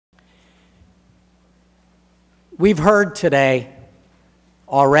We've heard today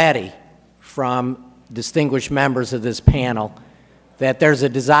already from distinguished members of this panel that there's a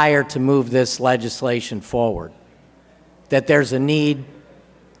desire to move this legislation forward, that there's a need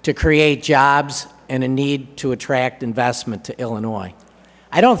to create jobs and a need to attract investment to Illinois.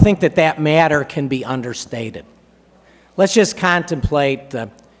 I don't think that that matter can be understated. Let's just contemplate the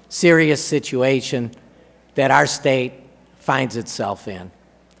serious situation that our state finds itself in.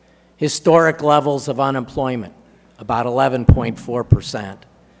 Historic levels of unemployment, about 11.4%.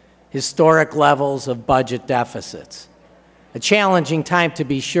 Historic levels of budget deficits. A challenging time, to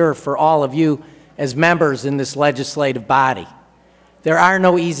be sure, for all of you as members in this legislative body. There are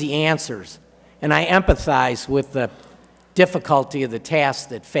no easy answers, and I empathize with the difficulty of the task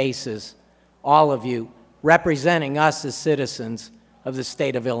that faces all of you representing us as citizens of the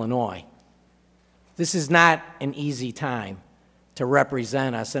state of Illinois. This is not an easy time to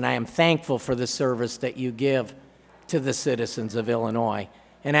represent us, and I am thankful for the service that you give to the citizens of Illinois.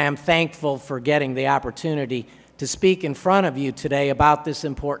 And I am thankful for getting the opportunity to speak in front of you today about this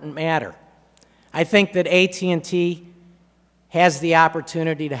important matter. I think that AT&T has the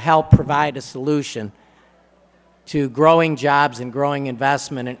opportunity to help provide a solution to growing jobs and growing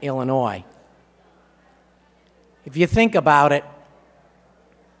investment in Illinois. If you think about it,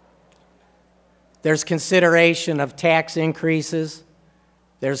 there's consideration of tax increases,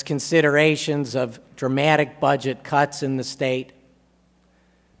 there's considerations of dramatic budget cuts in the state,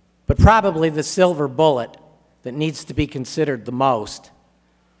 but probably the silver bullet that needs to be considered the most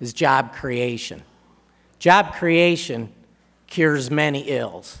is job creation. Job creation cures many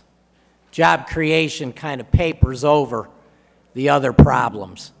ills. Job creation kind of papers over the other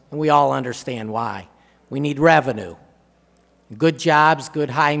problems, and we all understand why. We need revenue. Good jobs, good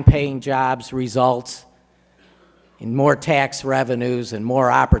high-paying jobs results in more tax revenues and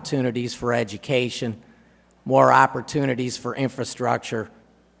more opportunities for education, more opportunities for infrastructure.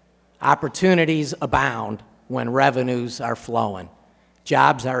 Opportunities abound when revenues are flowing.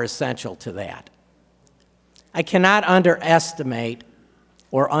 Jobs are essential to that. I cannot underestimate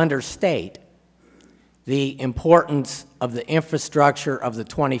or understate the importance of the infrastructure of the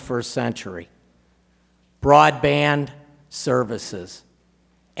 21st century. Broadband services,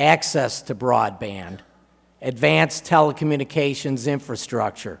 access to broadband, advanced telecommunications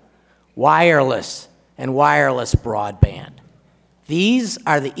infrastructure, wireless and wireless broadband. These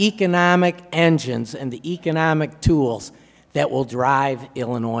are the economic engines and the economic tools that will drive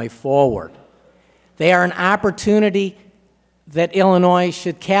Illinois forward. They are an opportunity that Illinois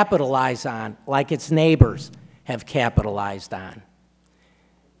should capitalize on, like its neighbors have capitalized on.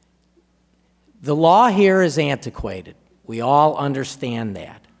 The law here is antiquated. We all understand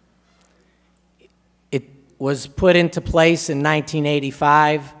that. It was put into place in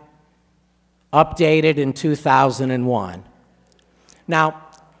 1985, updated in 2001. Now,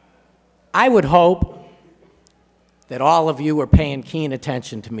 I would hope that all of you were paying keen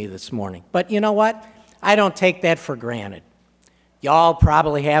attention to me this morning. But you know what? I don't take that for granted. Y'all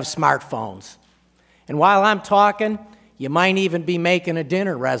probably have smartphones. And while I'm talking, you might even be making a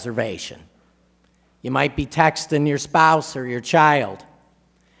dinner reservation. You might be texting your spouse or your child.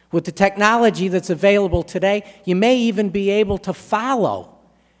 With the technology that's available today, you may even be able to follow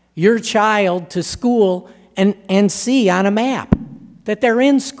your child to school and see on a map that they're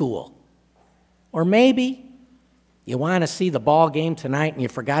in school. Or maybe you want to see the ball game tonight and you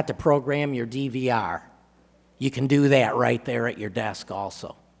forgot to program your DVR. You can do that right there at your desk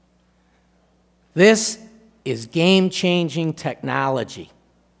also. This is game-changing technology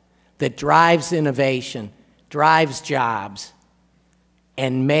that drives innovation, drives jobs,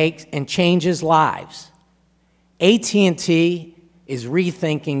 and changes lives. AT&T is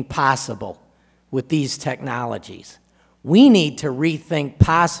rethinking possible with these technologies. We need to rethink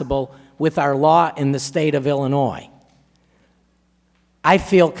possible with our law in the state of Illinois. I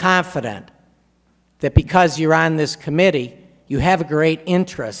feel confident that because you're on this committee, you have a great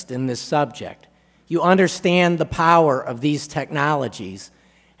interest in this subject. You understand the power of these technologies,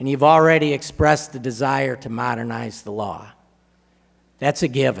 and you've already expressed the desire to modernize the law. That's a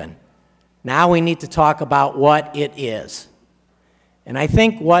given. Now we need to talk about what it is. And I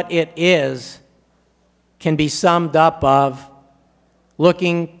think what it is can be summed up of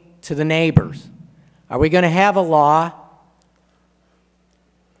looking to the neighbors. Are we going to have a law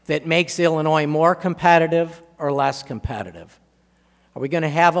that makes Illinois more competitive or less competitive? Are we going to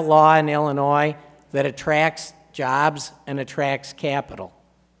have a law in Illinois that attracts jobs and attracts capital,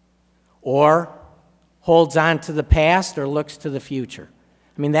 or holds on to the past or looks to the future?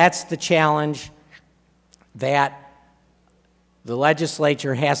 I mean, that's the challenge that the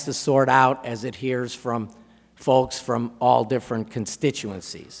legislature has to sort out as it hears from folks from all different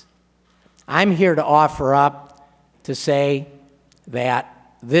constituencies. I'm here to offer up to say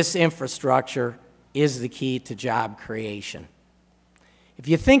that this infrastructure is the key to job creation. If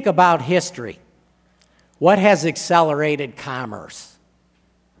you think about history, what has accelerated commerce?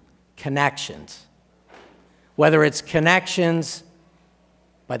 Connections. Whether it's connections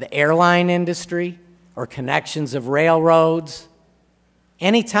by the airline industry or connections of railroads,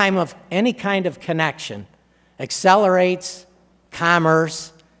 any kind of connection accelerates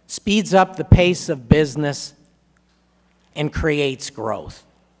commerce, speeds up the pace of business, and creates growth.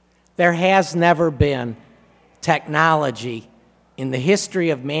 There has never been technology in the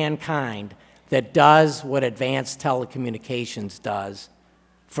history of mankind that does what advanced telecommunications does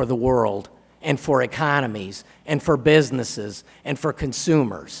for the world and for economies and for businesses and for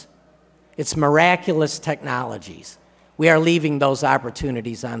consumers. It's miraculous technologies. We are leaving those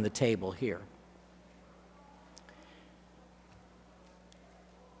opportunities on the table here.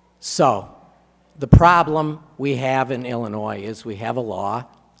 So, the problem we have in Illinois is we have a law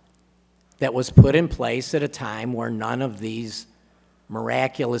that was put in place at a time where none of these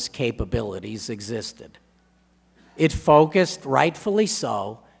miraculous capabilities existed. It focused, rightfully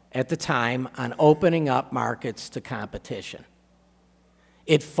so, at the time on opening up markets to competition.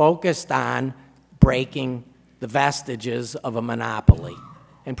 It focused on breaking the vestiges of a monopoly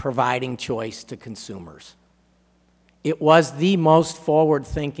and providing choice to consumers. It was the most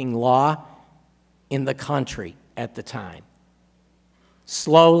forward-thinking law in the country at the time.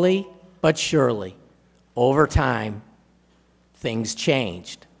 Slowly but surely, over time, things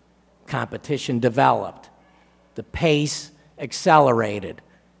changed. Competition developed. The pace accelerated.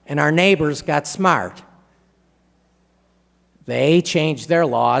 And our neighbors got smart. They changed their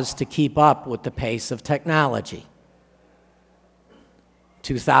laws to keep up with the pace of technology.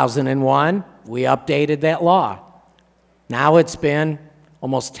 2001, we updated that law. Now it's been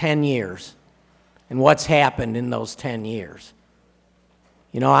almost 10 years. And what's happened in those 10 years?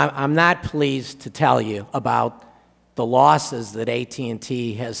 You know, I'm not pleased to tell you about the losses that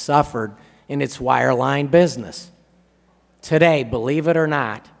AT&T has suffered in its wireline business. Today, believe it or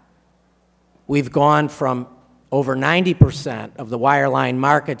not, we've gone from over 90% of the wireline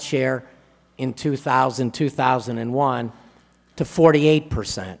market share in 2001 to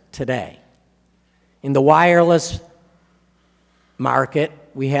 48% today. In the wireless market,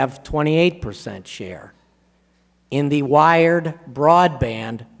 we have 28% share. In the wired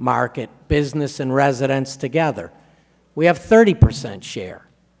broadband market, business and residents together, we have 30% share.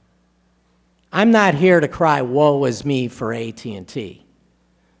 I'm not here to cry, woe is me for AT&T.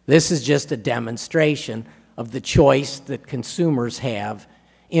 This is just a demonstration of the choice that consumers have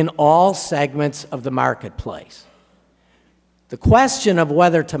in all segments of the marketplace. The question of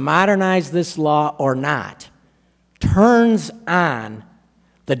whether to modernize this law or not turns on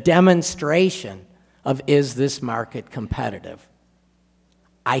the demonstration of, is this market competitive?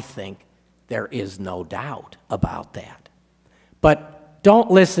 I think there is no doubt about that. But don't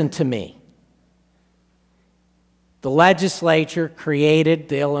listen to me. The legislature created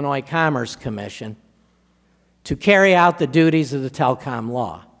the Illinois Commerce Commission to carry out the duties of the telecom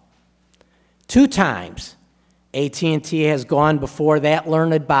law. 2 times, AT&T has gone before that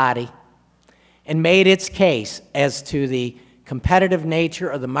learned body and made its case as to the competitive nature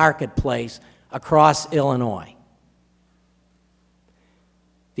of the marketplace across Illinois.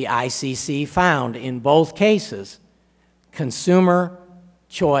 The ICC found in both cases consumer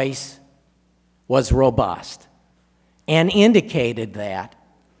choice was robust and indicated that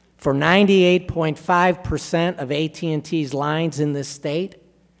for 98.5% of AT&T's lines in this state,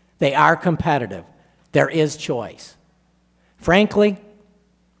 they are competitive. There is choice. Frankly,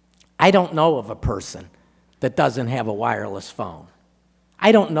 I don't know of a person that doesn't have a wireless phone.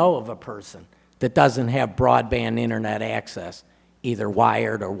 I don't know of a person that doesn't have broadband internet access, either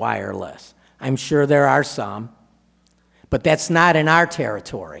wired or wireless. I'm sure there are some, but that's not in our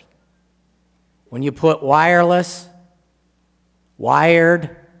territory. When you put wireless,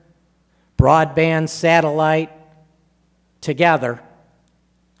 wired, broadband, satellite together,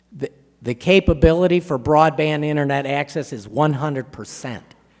 the capability for broadband internet access is 100%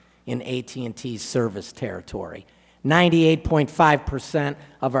 in AT&T's service territory. 98.5%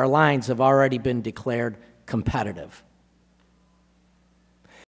 of our lines have already been declared competitive.